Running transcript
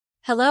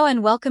Hello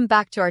and welcome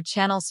back to our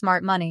channel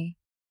Smart Money,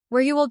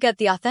 where you will get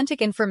the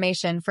authentic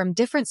information from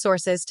different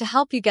sources to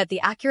help you get the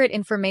accurate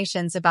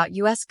informations about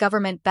US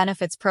government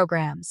benefits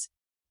programs.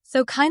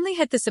 So kindly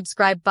hit the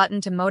subscribe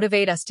button to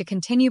motivate us to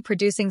continue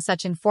producing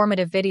such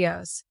informative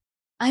videos.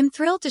 I'm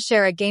thrilled to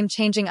share a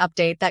game-changing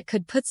update that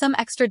could put some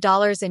extra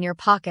dollars in your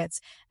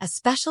pockets,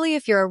 especially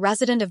if you're a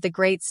resident of the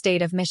great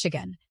state of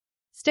Michigan.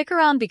 Stick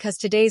around because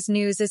today's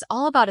news is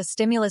all about a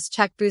stimulus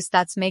check boost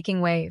that's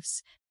making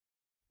waves.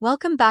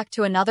 Welcome back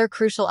to another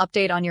crucial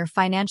update on your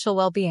financial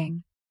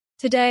well-being.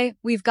 Today,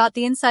 we've got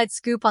the inside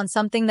scoop on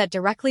something that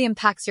directly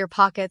impacts your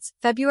pockets: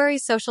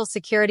 February's Social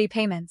Security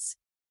payments.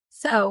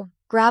 So,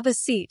 grab a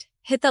seat,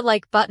 hit that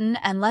like button,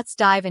 and let's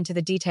dive into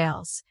the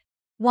details.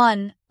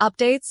 1.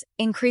 Updates,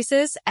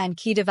 increases, and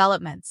key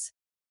developments.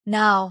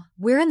 Now,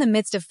 we're in the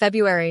midst of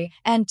February,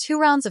 and 2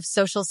 rounds of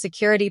Social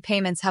Security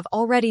payments have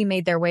already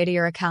made their way to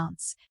your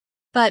accounts.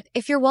 But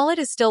if your wallet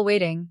is still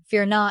waiting,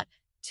 fear not,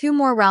 2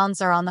 more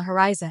rounds are on the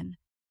horizon.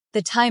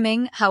 The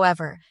timing,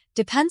 however,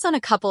 depends on a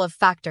couple of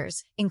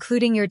factors,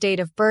 including your date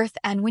of birth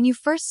and when you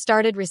first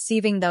started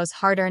receiving those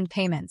hard-earned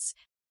payments.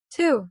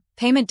 2.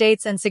 Payment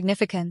dates and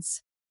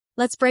significance.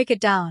 Let's break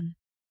it down.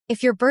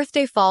 If your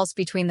birthday falls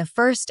between the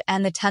 1st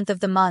and the 10th of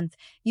the month,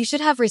 you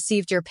should have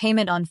received your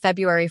payment on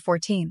February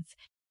 14th.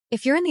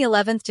 If you're in the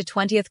 11th to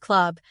 20th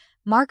club,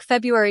 mark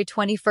February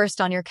 21st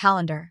on your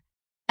calendar.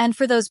 And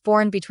for those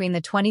born between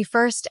the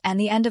 21st and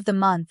the end of the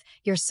month,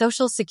 your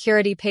Social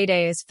Security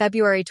payday is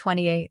February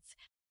 28th.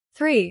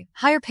 3.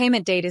 Higher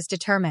payment date is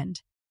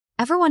determined.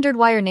 Ever wondered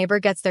why your neighbor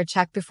gets their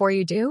check before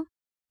you do?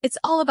 It's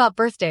all about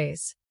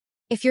birthdays.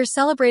 If you're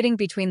celebrating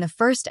between the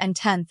 1st and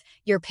 10th,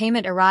 your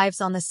payment arrives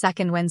on the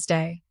 2nd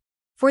Wednesday.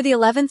 For the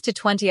 11th to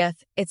 20th,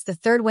 it's the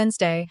 3rd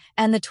Wednesday,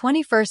 and the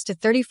 21st to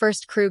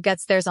 31st crew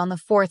gets theirs on the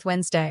 4th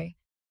Wednesday.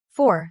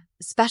 4.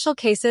 Special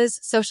cases,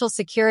 Social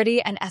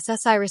Security and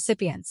SSI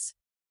recipients.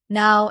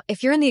 Now,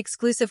 if you're in the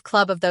exclusive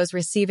club of those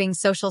receiving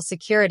Social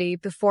Security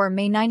before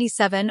May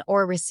 97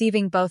 or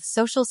receiving both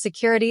Social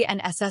Security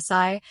and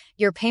SSI,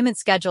 your payment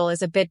schedule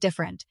is a bit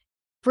different.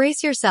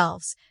 Brace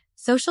yourselves.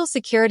 Social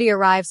Security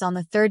arrives on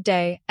the 3rd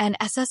day and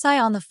SSI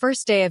on the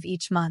 1st day of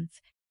each month.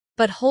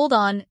 But hold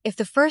on, if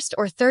the 1st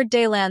or 3rd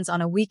day lands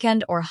on a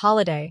weekend or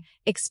holiday,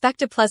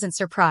 expect a pleasant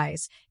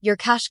surprise. Your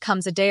cash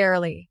comes a day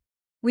early.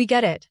 We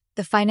get it.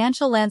 The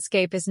financial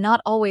landscape is not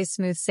always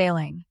smooth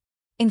sailing.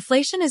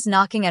 Inflation is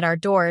knocking at our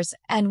doors,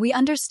 and we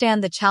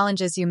understand the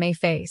challenges you may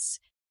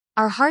face.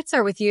 Our hearts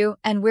are with you,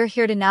 and we're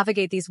here to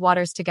navigate these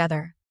waters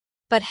together.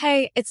 But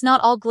hey, it's not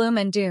all gloom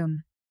and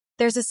doom.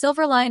 There's a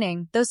silver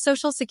lining: those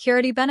Social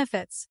Security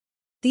benefits.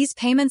 These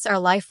payments are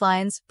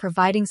lifelines,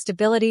 providing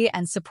stability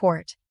and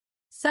support.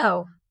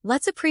 So,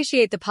 let's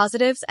appreciate the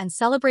positives and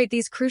celebrate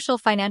these crucial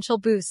financial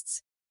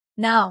boosts.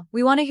 Now,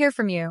 we want to hear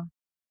from you.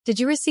 Did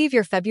you receive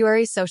your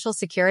February Social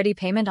Security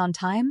payment on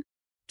time?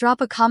 Drop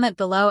a comment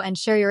below and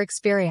share your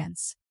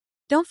experience.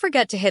 Don't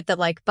forget to hit that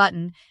like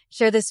button,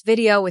 share this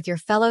video with your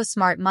fellow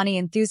smart money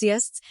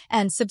enthusiasts,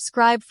 and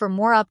subscribe for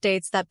more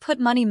updates that put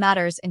money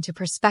matters into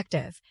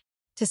perspective.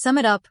 To sum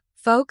it up,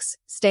 folks,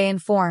 stay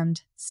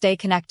informed, stay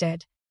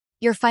connected.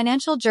 Your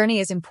financial journey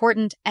is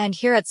important, and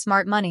here at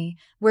Smart Money,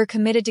 we're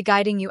committed to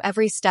guiding you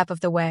every step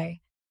of the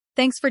way.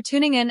 Thanks for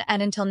tuning in,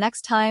 and until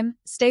next time,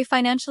 stay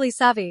financially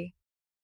savvy.